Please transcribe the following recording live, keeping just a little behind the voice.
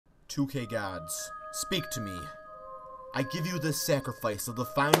2K gods, speak to me. I give you this sacrifice of the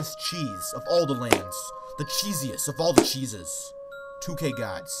finest cheese of all the lands, the cheesiest of all the cheeses. 2K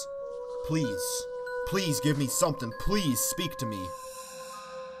gods, please, please give me something, please speak to me.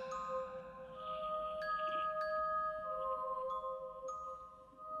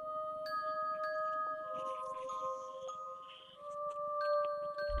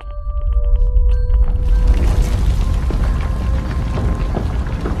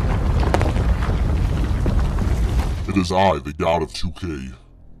 It is I, the god of 2K.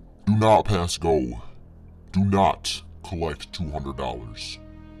 Do not pass go. Do not collect $200.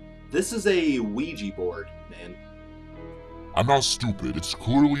 This is a Ouija board, man. I'm not stupid. It's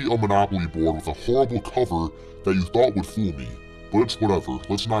clearly a Monopoly board with a horrible cover that you thought would fool me. But it's whatever.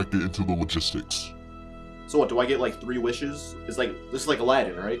 Let's not get into the logistics. So what, do I get like 3 wishes? This is like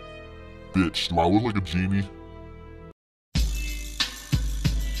Aladdin, right? Bitch, do I look like a genie?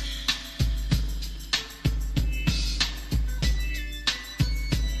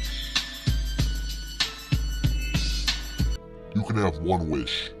 You can have 1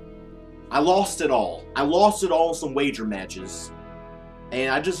 wish. I lost it all. I lost it all in some wager matches.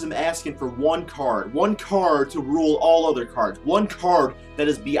 And I just am asking for 1 card. 1 card to rule all other cards. 1 card that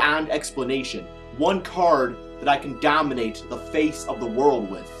is beyond explanation. 1 card that I can dominate the face of the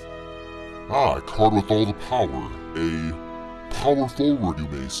world with. Ah, a card with all the power. A power forward, you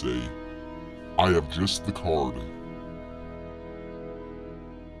may say. I have just the card.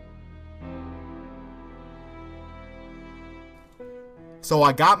 So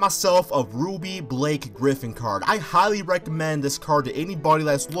I got myself a Ruby Blake Griffin card. I highly recommend this card to anybody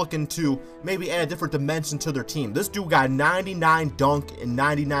that's looking to maybe add a different dimension to their team. This dude got 99 dunk and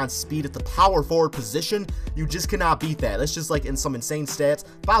 99 speed at the power forward position. You just cannot beat that. That's just like in some insane stats.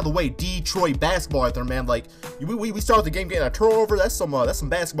 By the way, Detroit basketball right there, man. Like we started the game getting a turnover. That's some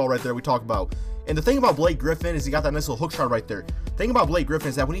basketball right there we talk about. And the thing about Blake Griffin is he got that nice little hook shot right there. The thing about Blake Griffin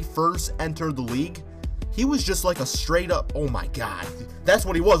is that when he first entered the league, he was just like a straight up, oh my god, that's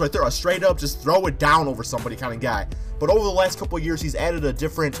what he was right there, a straight up just throw it down over somebody kind of guy. But over the last couple of years, he's added a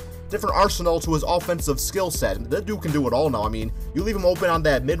different arsenal to his offensive skill set. That dude can do it all now. I mean, you leave him open on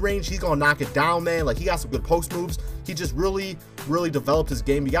that mid-range, he's gonna knock it down, man. Like, he got some good post moves. He just really developed his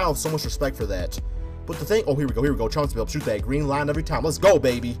game. You gotta have so much respect for that. But the thing, oh, here we go, Chauncey Billups, shoot that green line every time. Let's go,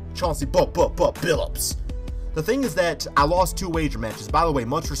 baby. Chauncey Billups. The thing is that I lost 2 wager matches. By the way,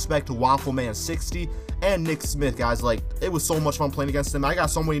 much respect to Waffleman60 and Nick Smith, guys. Like, it was so much fun playing against them. I got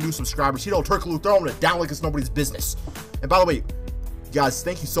so many new subscribers. Hito Turkaloo throwing it down like it's nobody's business. And by the way, guys,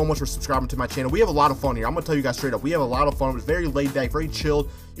 thank you so much for subscribing to my channel. We have a lot of fun here. I'm gonna tell you guys straight up, we have a lot of fun. It's very laid back, very chilled.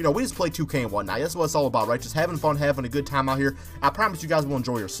 You know, we just play 2K and whatnot. That's what it's all about, right? Just having fun, having a good time out here. I promise you guys will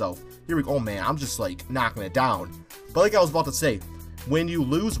enjoy yourself. Here we go. Oh man, I'm just like knocking it down. But like I was about to say, when you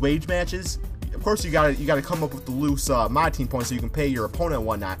lose wage matches, of course, you gotta come up with the loose MyTeam points so you can pay your opponent and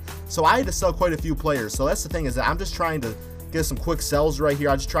whatnot. So I had to sell quite a few players. So that's the thing, is that I'm just trying to get some quick sells right here.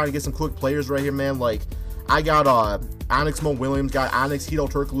 I'm just trying to get some quick players right here, man. Like, I got Onyx Mo Williams, got Onyx Hito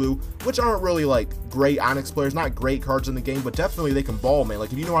Turkaloo, which aren't really like great Onyx players, not great cards in the game, but definitely they can ball, man.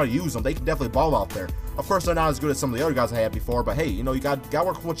 Like, if you know how to use them, they can definitely ball out there. Of course, they're not as good as some of the other guys I had before, but hey, you know, you got to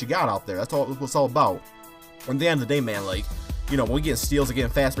work with what you got out there. That's what it's all about. At the end of the day, man, like, you know, when we get steals and getting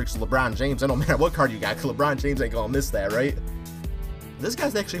fast breaks with LeBron James, I don't matter what card you got, because LeBron James ain't gonna miss that, right? This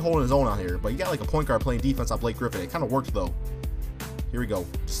guy's actually holding his own out here, but you got like a point guard playing defense on Blake Griffin. It kind of worked, though. Here we go.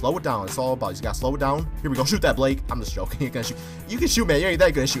 Just slow it down. It's all about. You just gotta slow it down. Here we go. Shoot that, Blake. I'm just joking. You ain't gonna shoot. You can shoot, man. You ain't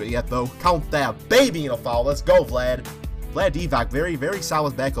that good at shooting yet, though. Count that baby in a foul. Let's go, Vlad. Vlad Divac, very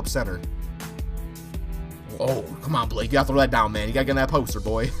solid backup center. Oh, come on, Blake. You gotta throw that down, man. You gotta get in that poster,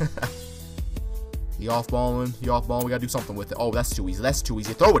 boy. He off-balling. We gotta do something with it. Oh, that's too easy. That's too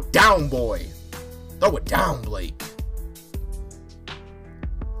easy. Throw it down, boy. Throw it down, Blake.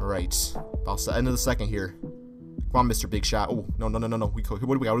 All right. About the end of the second here. Come on, Mr. Big Shot. Oh, no. What do we got?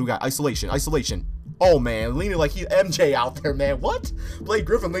 What do we got? Isolation. Oh, man. Leaning like he MJ out there, man. What? Blake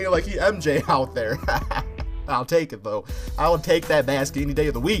Griffin leaning like he MJ out there. I'll take it, though. I will take that basket any day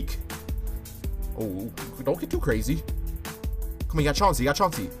of the week. Oh, don't get too crazy. Come on, you got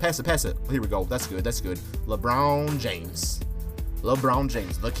Chauncey. Pass it. Here we go. That's good. LeBron James,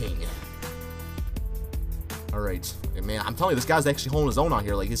 the king. All right, man. I'm telling you, this guy's actually holding his own out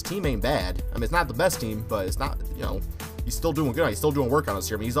here. Like, his team ain't bad. I mean, it's not the best team, but it's not, you know, he's still doing good. He's still doing work on us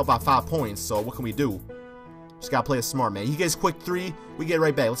here. I mean, he's up by 5 points, so what can we do? Just gotta play it smart, man. He gets quick 3. We get it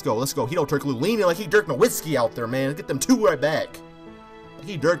right back. Let's go. Hito Turkaloo leaning like he Dirk Nowitzki out there, man. Get them 2 right back. Like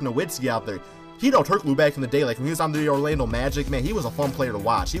he Dirk Nowitzki out there. Hito Turkaloo back in the day, like when he was on the Orlando Magic, man, he was a fun player to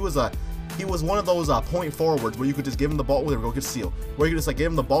watch. He was a he was one of those point forwards where you could just give him the ball. There we go, good steal. Where you could just like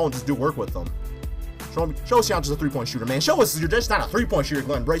give him the ball and just do work with them. Show us you're not just a three-point shooter, man. Show us you're just not a three-point shooter,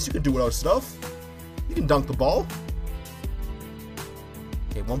 Glenn Brace. You can do other stuff. You can dunk the ball.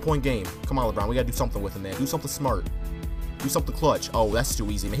 Okay, 1 point game. Come on, LeBron. We gotta do something with him, man. Do something smart. Do something clutch. Oh, that's too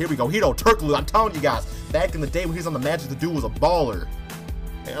easy, man. Here we go. Hedo Turkoglu. I'm telling you guys, back in the day when he was on the Magic, the dude was a baller.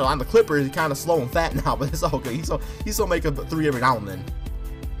 You know, on the Clippers, he's kind of slow and fat now, but it's all good. He's still making a 3 every now and then.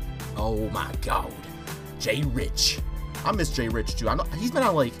 Oh my God, Jay Rich. I miss Jay Rich too. I know he's been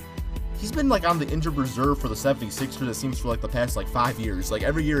on the injured reserve for the 76ers. It seems for like the past like 5 years. Like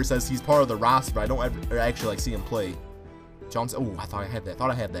every year it says he's part of the roster, but I don't ever actually like see him play. Johnson. Oh, I thought I had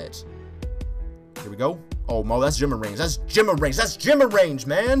that. Here we go. Oh, Mo, that's Jimmer range. That's Jimmer range,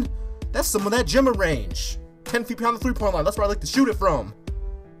 man. That's some of that Jimmer range. 10 feet behind the 3-point line. That's where I like to shoot it from.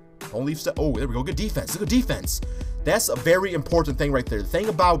 Don't leave. Oh, there we go. Good defense. Good defense. That's a very important thing right there. The thing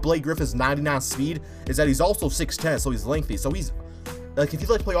about Blake Griffin's 99 speed is that he's also 6'10", so he's lengthy. So he's like, if you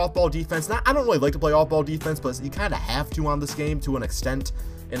like to play off-ball defense, I don't really like to play off-ball defense, but you kind of have to on this game to an extent.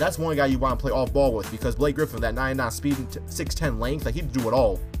 And that's one guy you want to play off-ball with, because Blake Griffin, that 99 speed and 6'10" length, like he'd do it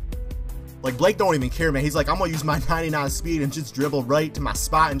all. Like Blake don't even care, man. He's like, I'm gonna use my 99 speed and just dribble right to my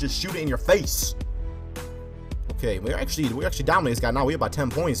spot and just shoot it in your face. Okay, we actually dominating this guy now. We have about 10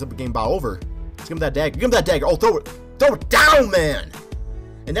 points. The game about over. Let's give him that dagger. Give him that dagger. Oh, throw it down, man.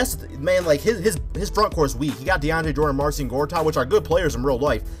 And that's, man, like his front court is weak. He got DeAndre Jordan, Marcin Gortat, which are good players in real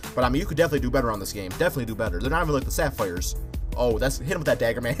life. But I mean, you could definitely do better on this game. Definitely do better. They're not even like the Sapphires. Oh, hit him with that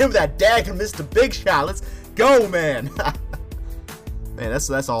dagger, man. Hit him with that dagger, missed the big shot. Let's go, man. Man, that's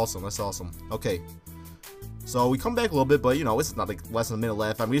awesome. That's awesome. Okay. So we come back a little bit, but you know, it's not like less than a minute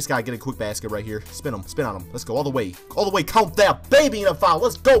left. I mean, we just gotta get a quick basket right here. Spin on him. Let's go all the way. All the way. Count that baby in a foul.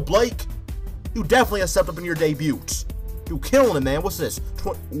 Let's go, Blake. You definitely have stepped up in your debut. You killing it, man. What's this?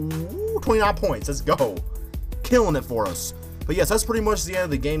 29 points. Let's go. Killing it for us. But yes, that's pretty much the end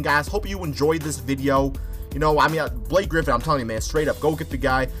of the game, guys. Hope you enjoyed this video. You know, I mean, Blake Griffin, I'm telling you, man, straight up, go get the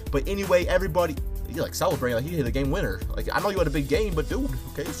guy. But anyway, everybody, you like celebrating like he hit a game winner. Like, I know you had a big game, but dude,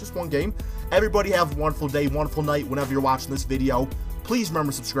 okay, it's just one game. Everybody have a wonderful day, wonderful night whenever you're watching this video. Please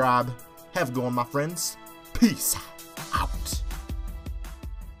remember to subscribe. Have a good one, my friends. Peace out.